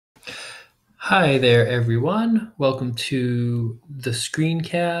Hi there, everyone. Welcome to the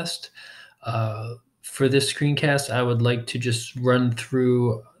screencast. For this screencast, I would like to just run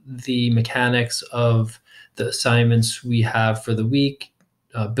through the mechanics of the assignments we have for the week,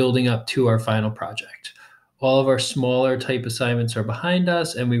 building up to our final project. All of our smaller type assignments are behind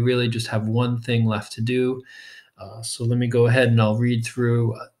us, and we really just have one thing left to do. So let me go ahead and I'll read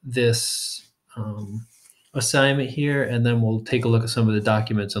through this assignment here, and then we'll take a look at some of the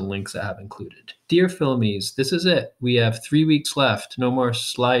documents and links I have included. Dear Filmies, this is it. We have 3 weeks left. No more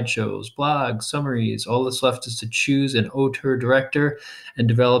slideshows, blogs, summaries. All that's left is to choose an auteur director and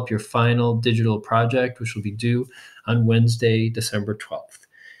develop your final digital project, which will be due on Wednesday, December 12th.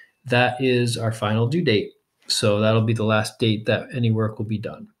 That is our final due date. So that'll be the last date that any work will be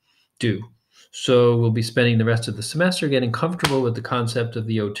due. So we'll be spending the rest of the semester getting comfortable with the concept of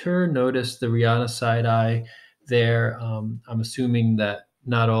the auteur. Notice the Rihanna side eye there. I'm assuming that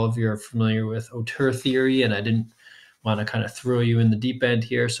not all of you are familiar with auteur theory, and I didn't want to kind of throw you in the deep end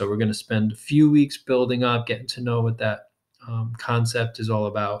here. So we're going to spend a few weeks building up, getting to know what that concept is all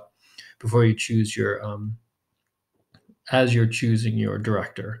about before you choose your, as you're choosing your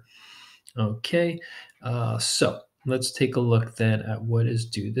director. Okay, so let's take a look then at what is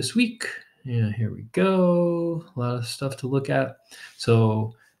due this week. Yeah, here we go. A lot of stuff to look at.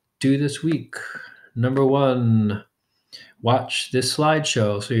 So due this week, number 1, watch this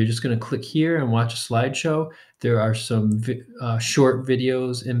slideshow. So you're just going to click here and watch a slideshow. There are some short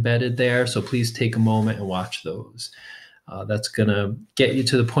videos embedded there, so please take a moment and watch those. That's going to get you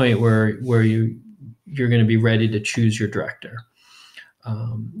to the point where you're going to be ready to choose your director.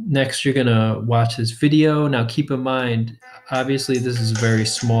 Next, you're going to watch this video. Now, keep in mind, obviously, this is a very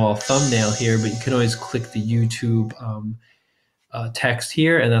small thumbnail here, but you can always click the YouTube text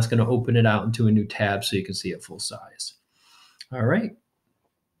here, and that's going to open it out into a new tab so you can see it full size. All right.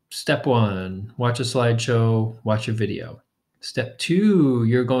 Step 1, watch a slideshow, watch a video. Step 2,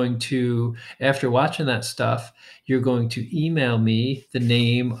 you're going to, after watching that stuff, you're going to email me the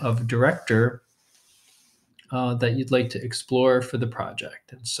name of director that you'd like to explore for the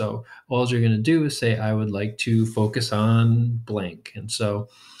project. And so all you're going to do is say, I would like to focus on blank. And so,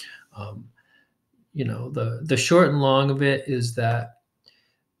 the short and long of it is that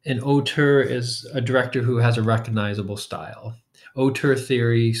an auteur is a director who has a recognizable style. Auteur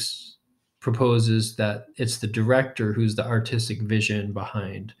theory proposes that it's the director who's the artistic vision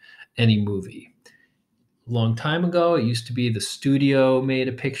behind any movie. A long time ago, it used to be the studio made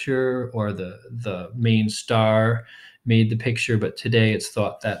a picture or the main star made the picture, but today it's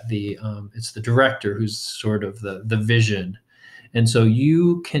thought that it's the director who's sort of the vision. And so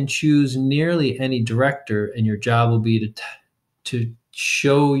you can choose nearly any director, and your job will be to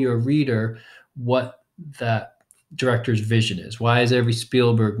show your reader what that director's vision is. Why is every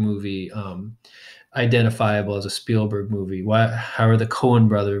Spielberg movie identifiable as a Spielberg movie? How are the Coen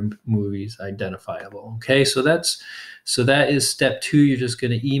brother movies identifiable? Okay, so that is step 2. You're just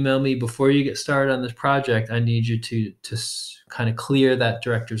going to email me before you get started on this project. I need you to kind of clear that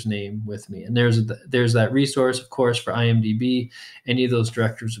director's name with me. And there's that resource, of course, for IMDb. Any of those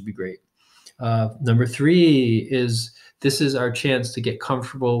directors would be great. Number 3 is this is our chance to get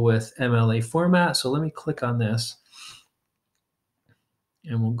comfortable with MLA format. So let me click on this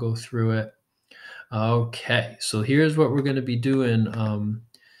and we'll go through it. Okay, so here's what we're going to be doing.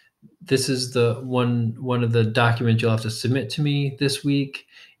 This is one of the documents you'll have to submit to me this week,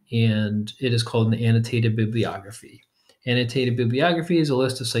 and it is called an annotated bibliography. Annotated bibliography is a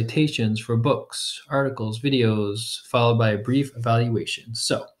list of citations for books, articles, videos, followed by a brief evaluation.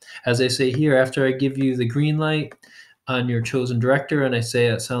 So, as I say here, after I give you the green light on your chosen director and I say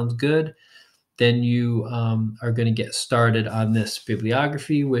that sounds good, then you are going to get started on this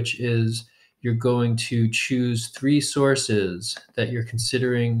bibliography, which is you're going to choose 3 sources that you're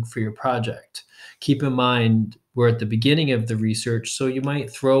considering for your project. Keep in mind, we're at the beginning of the research, so you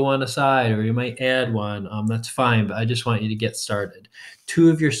might throw one aside or you might add one. That's fine, but I just want you to get started. 2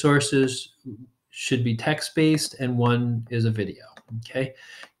 of your sources should be text-based and 1 is a video, okay?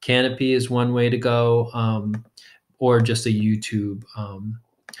 Canopy is one way to go, or just a YouTube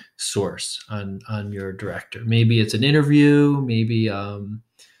source on your director. Maybe it's an interview, maybe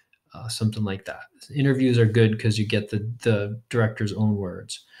something like that. Interviews are good because you get the director's own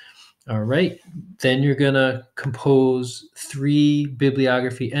words. All right, then you're going to compose 3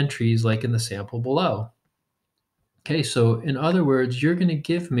 bibliography entries like in the sample below. Okay, so in other words, you're going to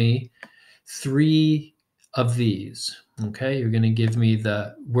give me 3 of these. Okay, you're going to give me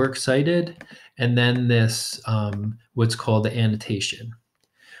the works cited and then this what's called the annotation.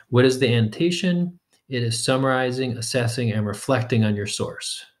 What is the annotation? It is summarizing, assessing, and reflecting on your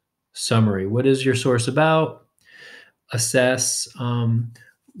source. Summary. What is your source about? Assess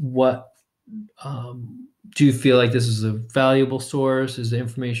what do you feel like this is a valuable source? Is the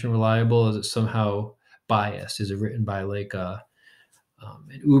information reliable? Is it somehow biased? Is it written by like an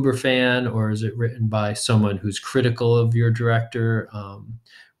Uber fan, or is it written by someone who's critical of your director?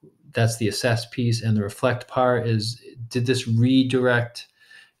 That's the assess piece. And the reflect part is, did this redirect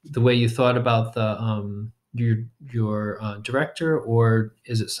the way you thought about the your director, or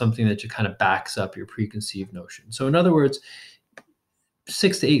is it something that just kind of backs up your preconceived notion? So in other words,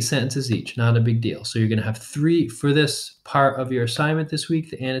 6 to 8 sentences each, not a big deal. So you're going to have 3 for this part of your assignment this week,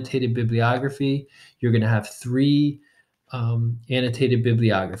 the annotated bibliography. You're going to have 3 annotated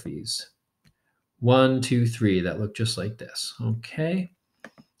bibliographies. 1, 2, 3 that look just like this. Okay.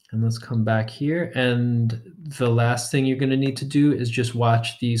 And let's come back here. And the last thing you're going to need to do is just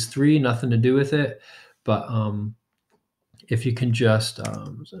watch these 3, nothing to do with it. But if you can just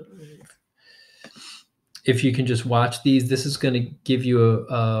watch these, this is going to give you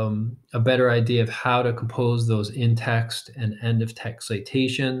a better idea of how to compose those in-text and end-of-text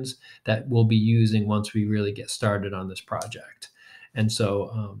citations that we'll be using once we really get started on this project. And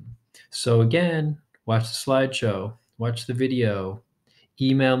so, so again, watch the slideshow, watch the video,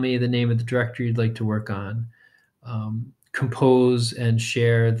 email me the name of the director you'd like to work on, compose and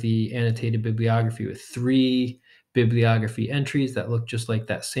share the annotated bibliography with 3 bibliography entries that look just like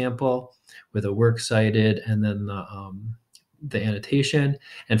that sample, with a works cited and then the annotation,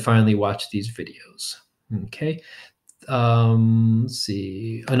 and finally watch these videos. Okay. Let's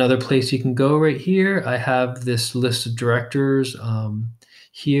see, another place you can go right here. I have this list of directors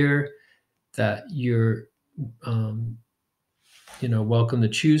here that you're welcome to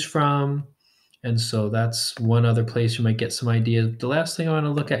choose from. And so that's one other place you might get some ideas. The last thing I want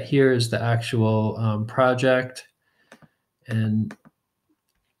to look at here is the actual project. And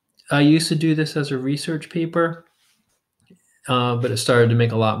I used to do this as a research paper, but it started to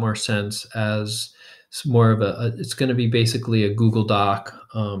make a lot more sense as more of it's going to be basically a Google Doc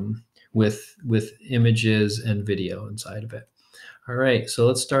with images and video inside of it. All right, so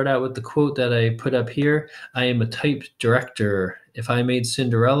let's start out with the quote that I put up here. I am a typed director. If I made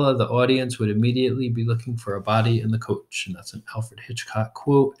Cinderella, the audience would immediately be looking for a body in the coach. And that's an Alfred Hitchcock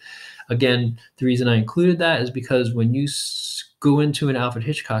quote. Again, the reason I included that is because when you go into an Alfred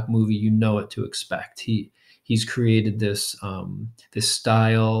Hitchcock movie, you know what to expect. He's created this this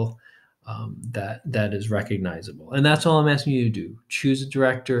style that is recognizable. And that's all I'm asking you to do. Choose a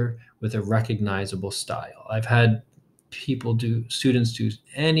director with a recognizable style. I've had students do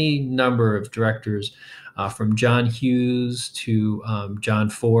any number of directors, from John Hughes to John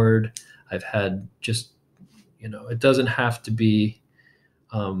Ford. I've had just, it doesn't have to be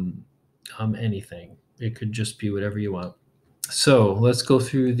anything. It could just be whatever you want. So let's go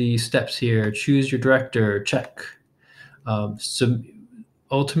through the steps here. Choose your director, check.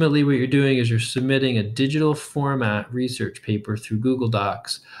 Ultimately, what you're doing is you're submitting a digital format research paper through Google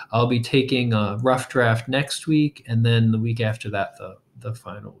Docs. I'll be taking a rough draft next week, and then the week after that, the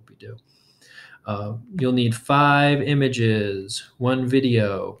final will be due. You'll need 5 images, 1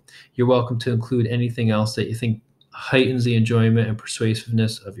 video. You're welcome to include anything else that you think heightens the enjoyment and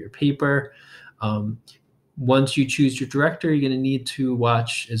persuasiveness of your paper. Once you choose your director, you're going to need to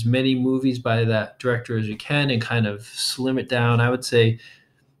watch as many movies by that director as you can and kind of slim it down. I would say,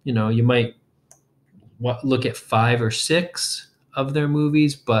 you might look at 5 or 6 of their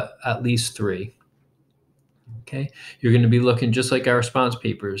movies, but at least 3. Okay. You're going to be looking just like our response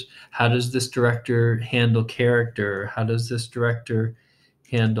papers. How does this director handle character? How does this director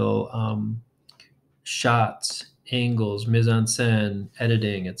handle shots, angles, mise-en-scène,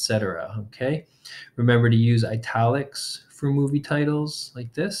 editing, etc.? Okay. Remember to use italics for movie titles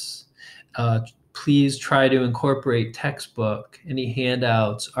like this. Please try to incorporate textbook, any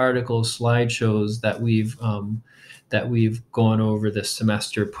handouts, articles, slideshows that we've gone over this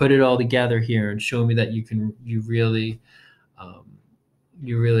semester. Put it all together here and show me that you really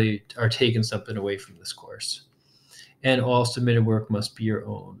are taking something away from this course. And all submitted work must be your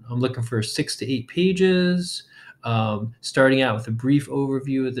own. I'm looking for 6 to 8 pages, starting out with a brief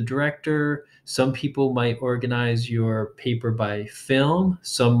overview of the director. Some people might organize your paper by film.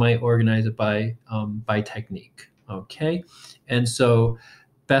 Some might organize it by technique. Okay. And so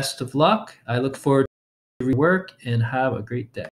best of luck. I look forward to your work and have a great day.